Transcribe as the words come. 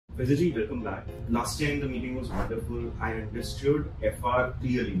Faizer ji, welcome back. Last time the meeting was wonderful. I understood FR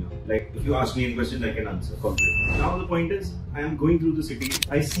clearly now. Like if you ask me any question, I can answer completely. Now the point is, I am going through the city.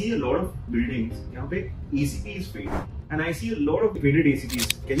 I see a lot of buildings where ACP is faded, and I see a lot of faded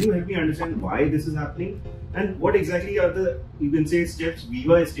ACPs. Can you help me understand why this is happening, and what exactly are the, you can say, steps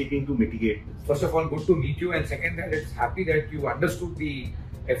Viva is taking to mitigate this? First of all, good to meet you, and second, that it's happy that you understood the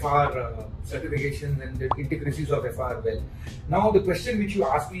FR certifications and the intricacies of FR well. Now, the question which you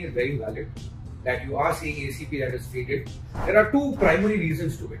asked me is very valid, that you are seeing ACP that is faded. There are two primary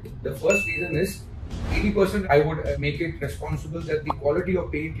reasons to it. The first reason is 80% I would make it responsible that the quality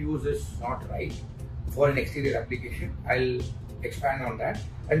of paint used is not right for an exterior application. I'll expand on that.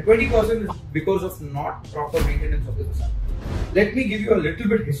 And 20% is because of not proper maintenance of the facade. Let me give you a little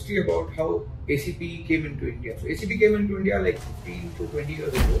bit history about how ACP came into India. So ACP came into India like 15 to 20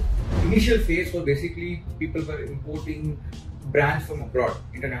 years ago. Initial phase was basically people were importing brands from abroad,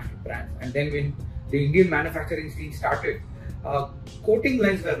 international brands. And then when the Indian manufacturing scene started, coating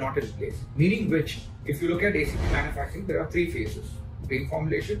lines were not in place. Meaning which, if you look at ACP manufacturing, there are three phases: paint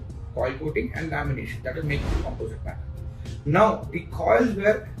formulation, coil coating, and lamination. That is making the composite panel. Now, the coils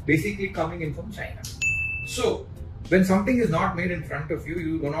were basically coming in from China. So, when something is not made in front of you,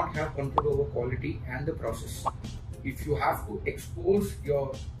 you do not have control over quality and the process. If you have to expose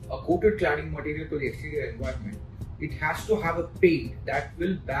your coated cladding material to the exterior environment, it has to have a paint that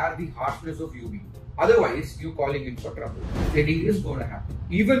will bear the harshness of UV. Otherwise, you're calling in for trouble. Fading is going to happen.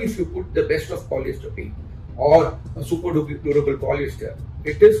 Even if you put the best of polyester paint or a super durable polyester,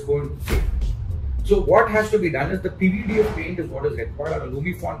 it is going to fade. So what has to be done is the PVDF paint is what is required, or a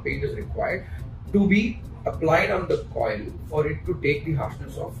Lumifon paint is required to be applied on the coil for it to take the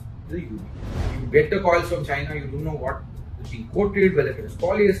harshness of the UV. You get the coils from China, you don't know what is being coated, whether it is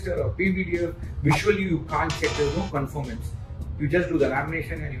polyester or PVDF. Visually you can't check, there is no conformance. You just do the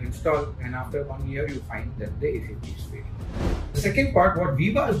lamination and you install, and after 1 year you find that the ACP is fading. The second part, what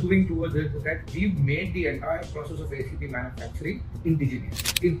Viva is doing towards it is that we've made the entire process of ACP manufacturing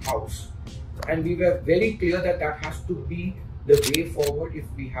indigenous, in-house. And we were very clear that that has to be the way forward if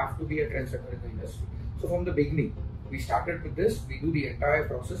we have to be a trendsetter in the industry. So from the beginning, we started with this. We do the entire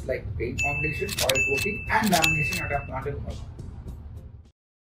process like paint formulation, coil coating, and lamination at our plant in Viva.